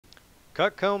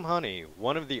Cut comb honey,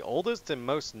 one of the oldest and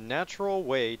most natural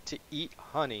way to eat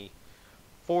honey.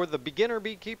 For the beginner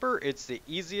beekeeper, it's the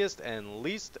easiest and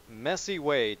least messy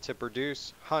way to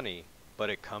produce honey, but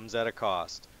it comes at a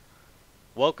cost.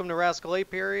 Welcome to Rascal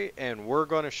Apiary, and we're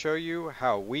going to show you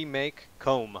how we make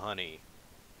comb honey.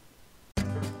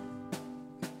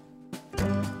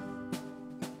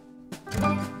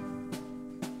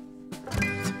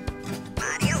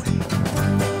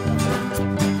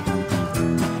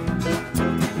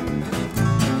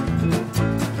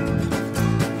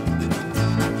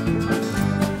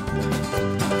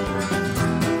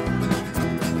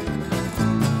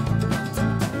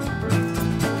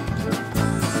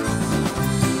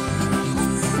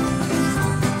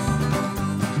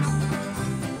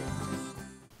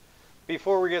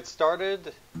 Before we get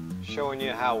started showing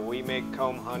you how we make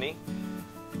comb honey,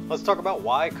 let's talk about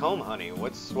why comb honey.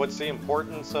 What's the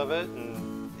importance of it,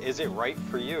 and is it right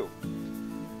for you?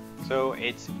 So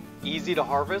it's easy to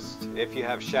harvest if you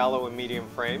have shallow and medium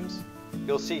frames.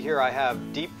 You'll see here I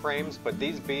have deep frames, but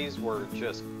these bees were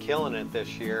just killing it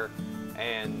this year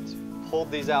and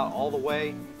pulled these out all the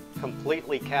way,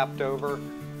 completely capped over.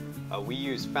 We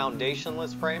use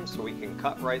foundationless frames so we can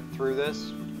cut right through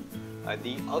this.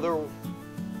 The other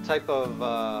type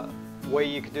of way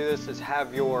you can do this is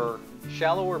have your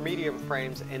shallow or medium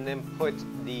frames and then put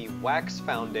the wax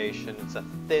foundation. It's a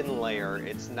thin layer.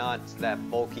 It's not that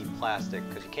bulky plastic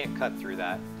because you can't cut through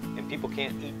that and people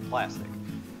can't eat plastic.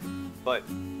 But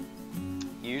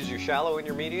use your shallow and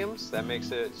your mediums. That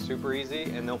makes it super easy,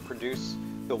 and they'll produce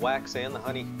the wax and the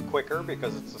honey quicker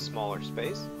because it's a smaller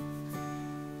space.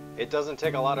 It doesn't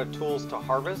take a lot of tools to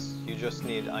harvest. You just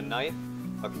need a knife,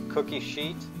 a cookie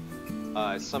sheet,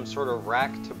 some sort of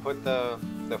rack to put the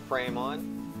frame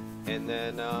on, and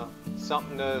then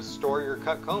something to store your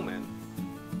cut comb in.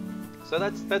 So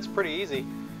that's pretty easy.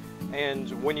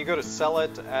 And when you go to sell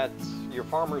it at your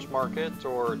farmer's market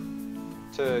or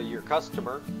to your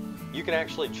customer, you can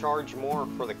actually charge more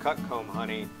for the cut comb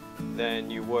honey than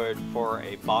you would for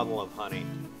a bottle of honey.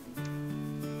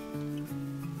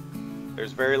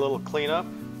 There's very little cleanup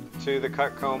to the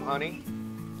cut comb honey.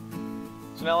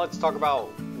 So now let's talk about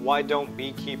why don't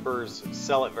beekeepers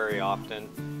sell it very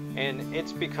often. And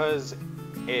it's because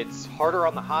it's harder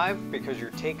on the hive, because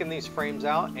you're taking these frames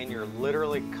out and you're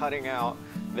literally cutting out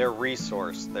their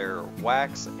resource, their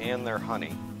wax and their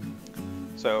honey.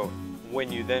 So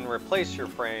when you then replace your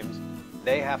frames,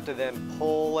 they have to then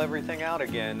pull everything out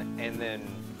again and then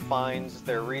find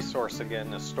their resource again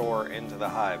to store into the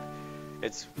hive.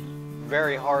 It's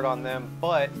very hard on them,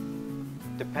 but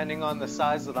depending on the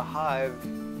size of the hive,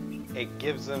 it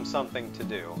gives them something to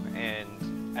do.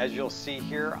 And as you'll see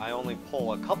here, I only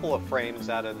pull a couple of frames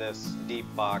out of this deep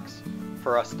box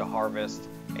for us to harvest,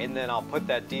 and then I'll put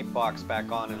that deep box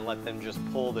back on and let them just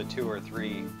pull the 2 or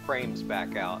 3 frames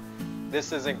back out.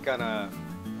 This isn't gonna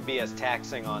be as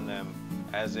taxing on them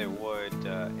as it would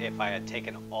if I had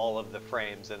taken all of the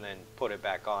frames and then put it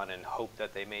back on and hope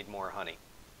that they made more honey.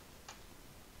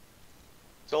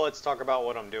 So let's talk about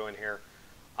what I'm doing here.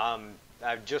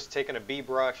 I've just taken a bee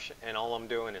brush, and all I'm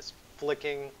doing is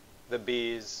flicking the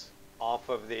bees off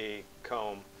of the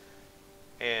comb,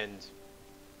 and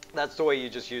that's the way you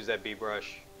just use that bee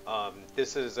brush.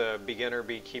 This is a beginner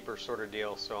beekeeper sort of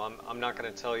deal, so I'm not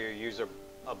going to tell you use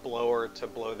a blower to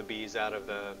blow the bees out of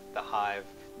the hive.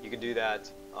 You could do that.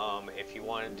 If you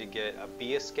wanted to get a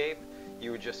bee escape,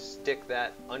 you would just stick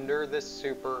that under this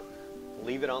super,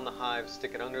 leave it on the hive,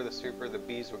 stick it under the super, the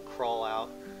bees would crawl out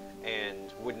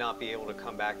and would not be able to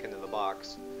come back into the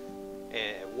box.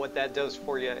 And what that does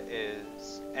for you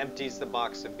is empties the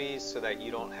box of bees so that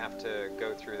you don't have to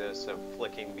go through this of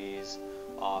flicking bees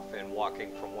off and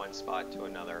walking from one spot to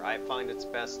another. I find it's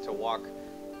best to walk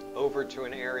over to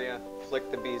an area, flick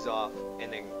the bees off,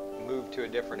 and then move to a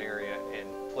different area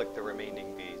and flick the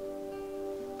remaining bees.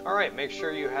 Alright, make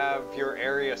sure you have your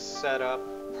area set up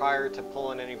prior to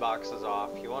pulling any boxes off.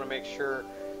 You want to make sure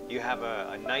you have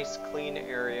a nice clean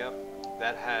area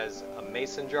that has a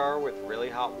mason jar with really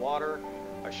hot water,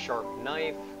 a sharp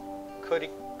knife,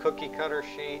 cookie cutter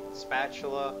sheet,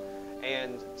 spatula,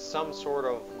 and some sort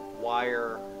of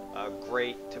wire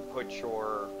grate to put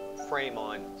your frame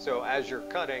on, so as you're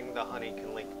cutting, the honey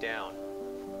can leak down.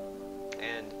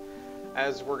 And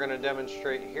as we're going to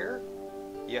demonstrate here,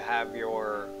 you have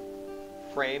your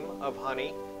frame of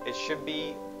honey. It should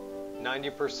be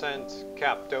 90%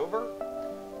 capped over.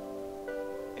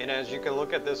 And as you can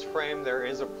look at this frame, there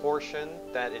is a portion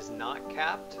that is not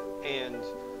capped, and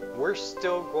we're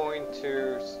still going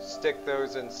to stick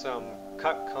those in some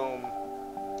cut comb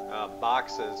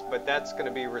boxes, but that's going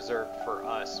to be reserved for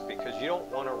us because you don't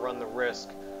want to run the risk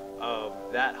of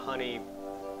that honey,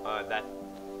 that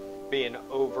being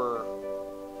over,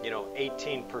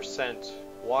 18%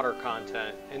 water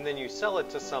content, and then you sell it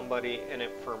to somebody and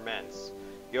it ferments.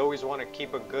 You always want to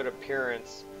keep a good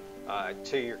appearance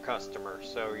to your customer,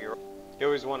 so you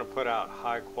always want to put out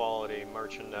high quality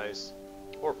merchandise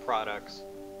or products.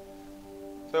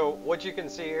 So what you can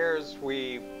see here is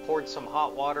we poured some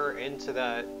hot water into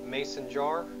that mason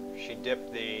jar. She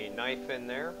dipped the knife in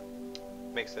there,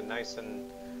 makes it nice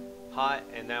and hot,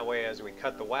 and that way as we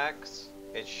cut the wax,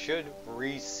 it should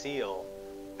reseal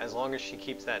as long as she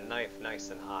keeps that knife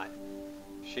nice and hot.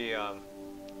 She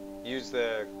used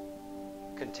the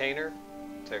container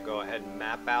to go ahead and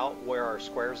map out where our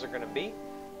squares are going to be,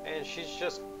 and she's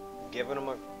just giving them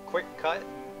a quick cut.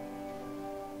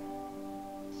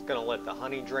 It's going to let the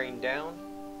honey drain down,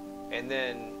 and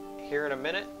then here in a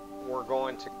minute we're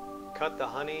going to cut the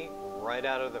honey right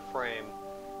out of the frame,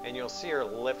 and you'll see her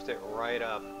lift it right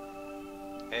up.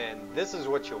 And this is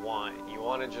what you want. You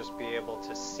want to just be able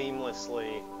to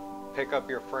seamlessly pick up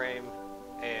your frame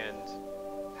and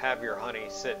have your honey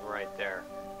sitting right there,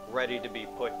 ready to be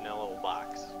put in a little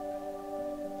box.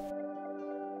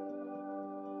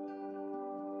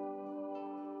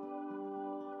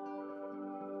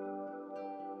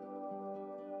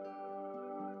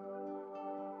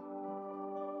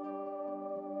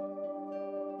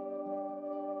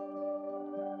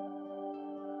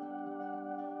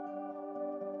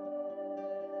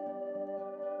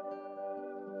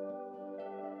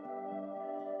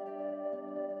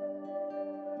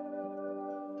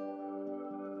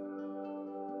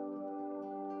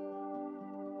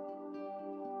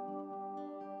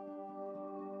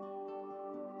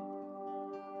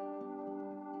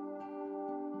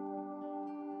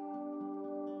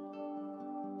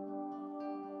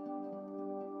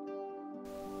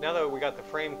 Now that we got the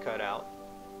frame cut out,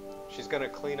 she's going to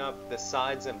clean up the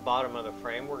sides and bottom of the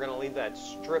frame. We're going to leave that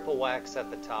strip of wax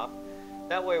at the top.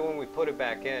 That way when we put it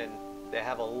back in, they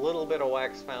have a little bit of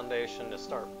wax foundation to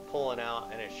start pulling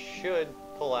out, and it should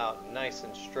pull out nice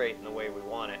and straight in the way we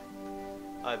want it.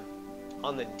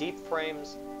 On the deep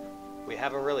frames, we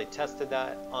haven't really tested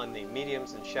that. On the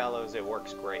mediums and shallows, it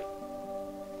works great.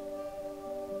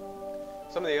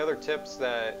 Some of the other tips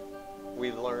that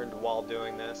we learned while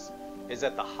doing this is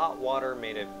that the hot water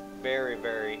made it very,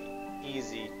 very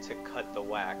easy to cut the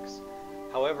wax.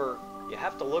 However, you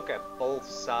have to look at both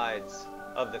sides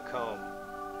of the comb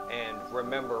and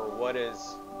remember what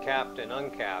is capped and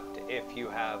uncapped if you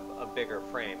have a bigger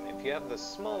frame. If you have the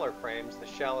smaller frames, the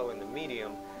shallow and the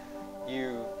medium,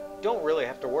 you don't really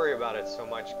have to worry about it so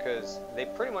much because they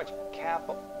pretty much cap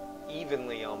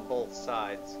evenly on both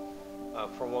sides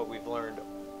from what we've learned.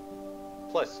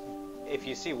 Plus, if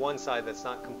you see one side that's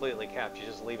not completely capped, you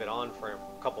just leave it on for a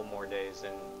couple more days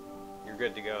and you're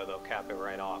good to go. They'll cap it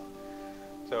right off.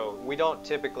 So we don't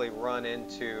typically run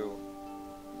into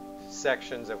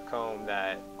sections of comb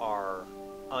that are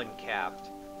uncapped.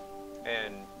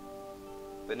 And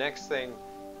the next thing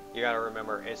you got to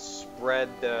remember is spread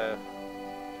the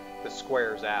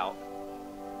squares out,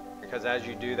 because as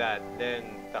you do that, then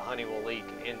the honey will leak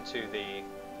into the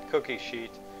cookie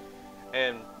sheet.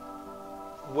 And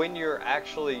when you're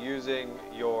actually using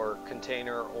your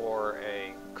container or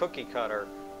a cookie cutter,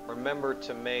 remember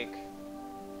to make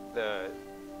the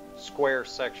square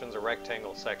sections or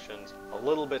rectangle sections a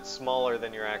little bit smaller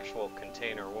than your actual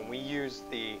container. When we use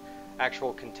the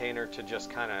actual container to just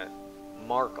kind of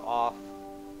mark off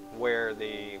where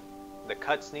the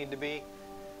cuts need to be,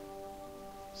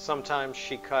 sometimes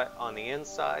she cut on the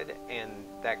inside and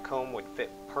that comb would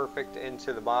fit perfect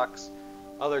into the box.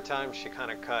 Other times she kind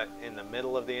of cut in the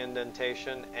middle of the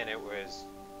indentation and it was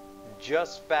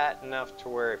just fat enough to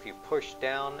where if you push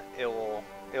down it'll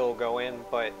go in.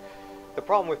 But the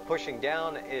problem with pushing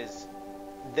down is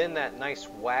then that nice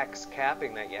wax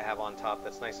capping that you have on top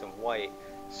that's nice and white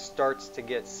starts to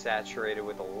get saturated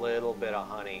with a little bit of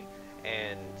honey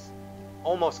and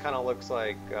almost kind of looks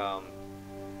like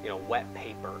wet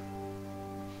paper.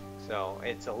 So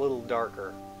it's a little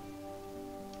darker.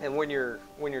 And when you're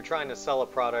trying to sell a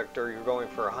product or you're going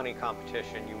for a honey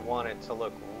competition, you want it to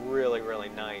look really, really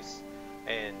nice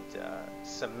and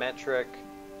symmetric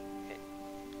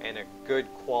and a good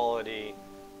quality,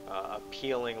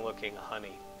 appealing looking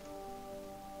honey.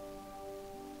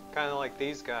 Kind of like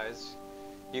these guys.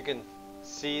 You can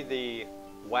see the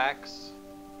wax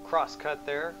cross-cut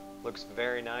there. Looks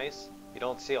very nice. You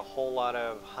don't see a whole lot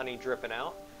of honey dripping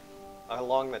out.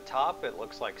 Along the top, it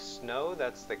looks like snow.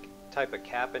 That's the type of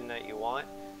capping that you want.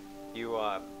 You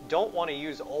don't want to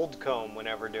use old comb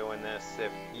whenever doing this.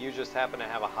 If you just happen to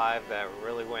have a hive that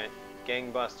really went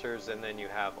gangbusters and then you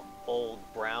have old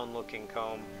brown looking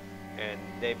comb, and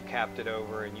they've capped it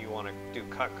over and you want to do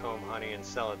cut comb honey and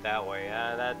sell it that way,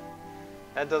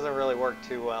 that doesn't really work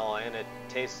too well, and it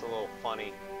tastes a little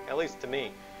funny, at least to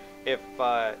me. If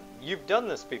you've done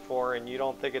this before and you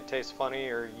don't think it tastes funny,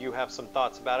 or you have some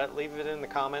thoughts about it, leave it in the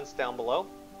comments down below.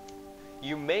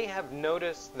 You may have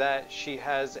noticed that she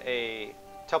has a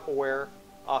Tupperware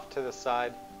off to the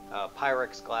side,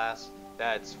 Pyrex glass,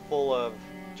 that's full of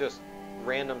just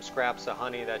random scraps of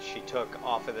honey that she took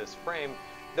off of this frame.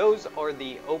 Those are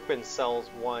the open cells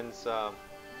ones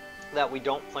that we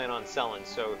don't plan on selling.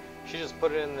 So she just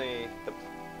put it in the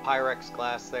Pyrex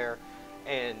glass there,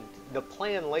 and the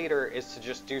plan later is to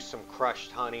just do some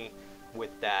crushed honey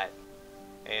with that,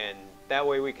 and that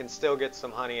way we can still get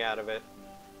some honey out of it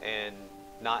and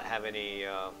not have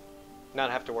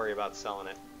to worry about selling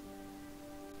it.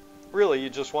 Really, you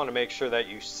just want to make sure that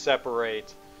you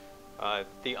separate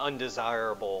the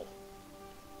undesirable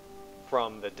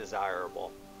from the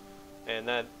desirable, and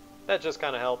that just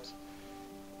kind of helps.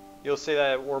 You'll see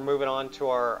that we're moving on to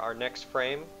our next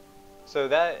frame. So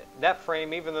that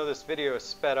frame, even though this video is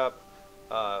sped up,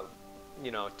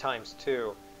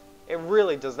 ×2, it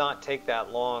really does not take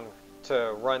that long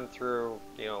to run through,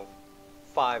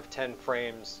 5-10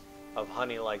 frames of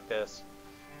honey like this,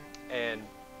 and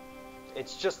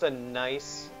it's just a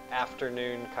nice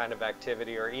afternoon kind of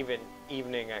activity, or even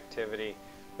evening activity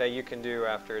that you can do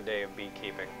after a day of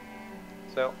beekeeping.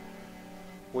 So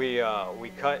we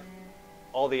cut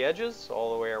all the edges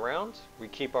all the way around. We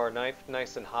keep our knife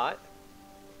nice and hot,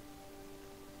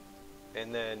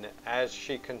 and then as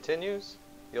she continues,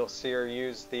 you'll see her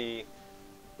use the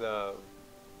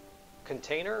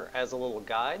container as a little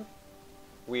guide.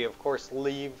 We of course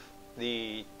leave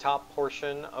the top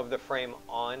portion of the frame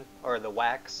on, or the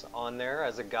wax on there,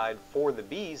 as a guide for the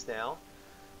bees. Now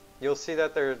you'll see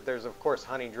that there's of course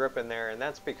honey dripping there, and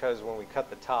that's because when we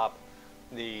cut the top,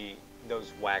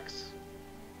 those wax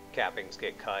cappings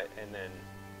get cut, and then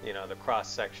the cross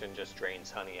section just drains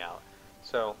honey out.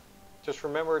 So just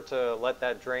remember to let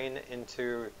that drain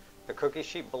into the cookie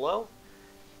sheet below.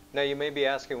 Now you may be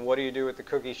asking, what do you do with the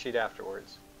cookie sheet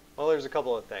afterwards? Well, there's a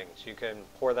couple of things. You can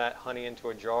pour that honey into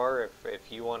a jar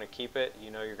if you want to keep it.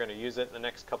 You're going to use it in the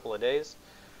next couple of days.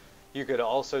 You could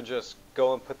also just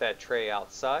go and put that tray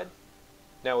outside.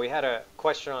 Now, we had a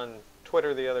question on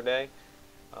Twitter the other day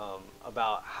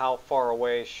about how far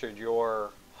away should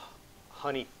your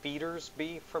honey feeders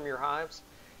be from your hives.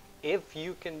 If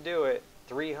you can do it,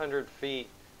 300 feet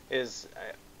is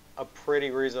a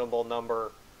pretty reasonable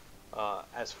number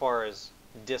as far as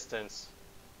distance,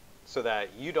 so that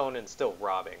you don't instill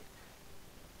robbing.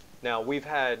 Now, we've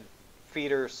had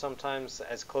feeders sometimes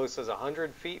as close as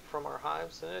 100 feet from our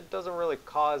hives, and it doesn't really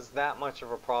cause that much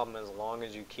of a problem as long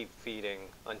as you keep feeding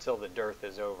until the dearth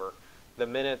is over. The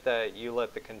minute that you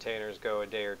let the containers go a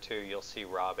day or two, you'll see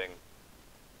robbing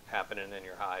happening in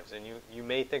your hives, and you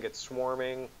may think it's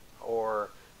swarming or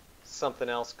something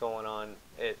else going on.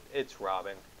 It's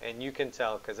robbing, and you can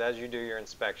tell, because as you do your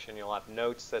inspection, you'll have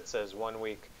notes that says 1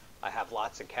 week I have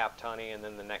lots of capped honey, and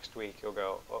then the next week you'll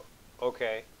go, oh,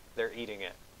 okay, they're eating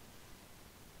it.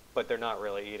 But they're not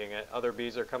really eating it. Other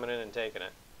bees are coming in and taking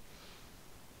it.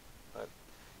 But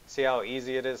see how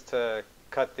easy it is to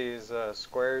cut these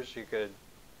squares? You could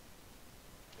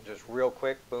just real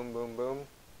quick, boom, boom, boom.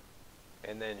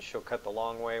 And then she'll cut the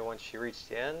long way once she reaches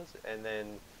the end. And then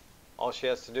all she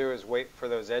has to do is wait for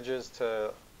those edges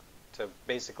to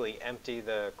basically empty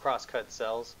the cross-cut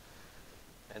cells.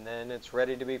 And then it's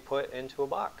ready to be put into a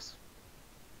box.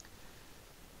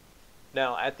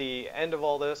 Now, at the end of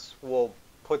all this, we'll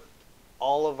put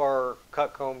all of our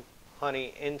cut comb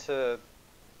honey into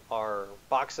our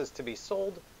boxes to be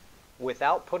sold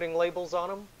without putting labels on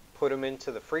them. Put them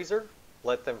into the freezer,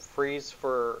 let them freeze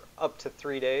for up to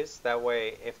 3 days. That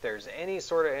way, if there's any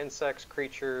sort of insects,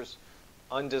 creatures,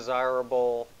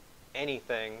 undesirable,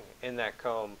 anything in that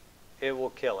comb, it will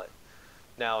kill it.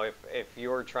 Now, if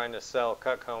you're trying to sell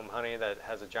cut comb honey that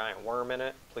has a giant worm in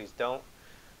it, please don't.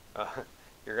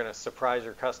 You're going to surprise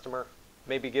your customer.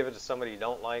 Maybe give it to somebody you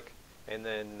don't like, and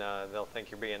then they'll think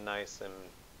you're being nice,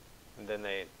 and then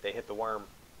they hit the worm.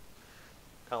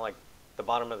 Kind of like the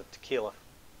bottom of the tequila.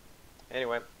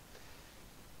 Anyway,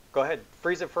 go ahead,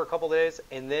 freeze it for a couple days,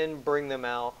 and then bring them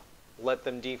out, let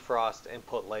them defrost, and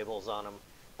put labels on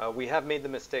them. We have made the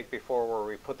mistake before where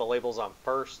we put the labels on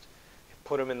first,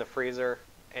 put them in the freezer,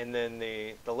 and then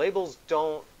the labels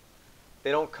don't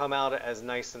come out as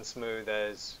nice and smooth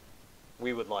as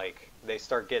we would like. They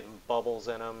start getting bubbles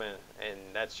in them, and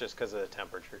that's just because of the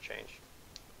temperature change.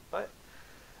 But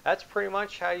that's pretty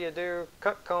much how you do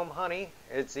cut comb honey.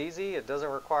 It's easy. It doesn't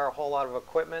require a whole lot of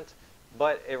equipment,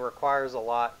 but it requires a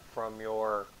lot from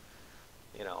your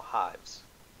you know, hives.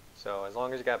 So as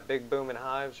long as you got big booming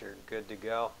hives, you're good to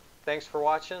go. Thanks for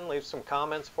watching. Leave some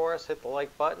comments for us. Hit the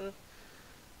like button.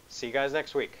 See you guys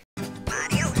next week.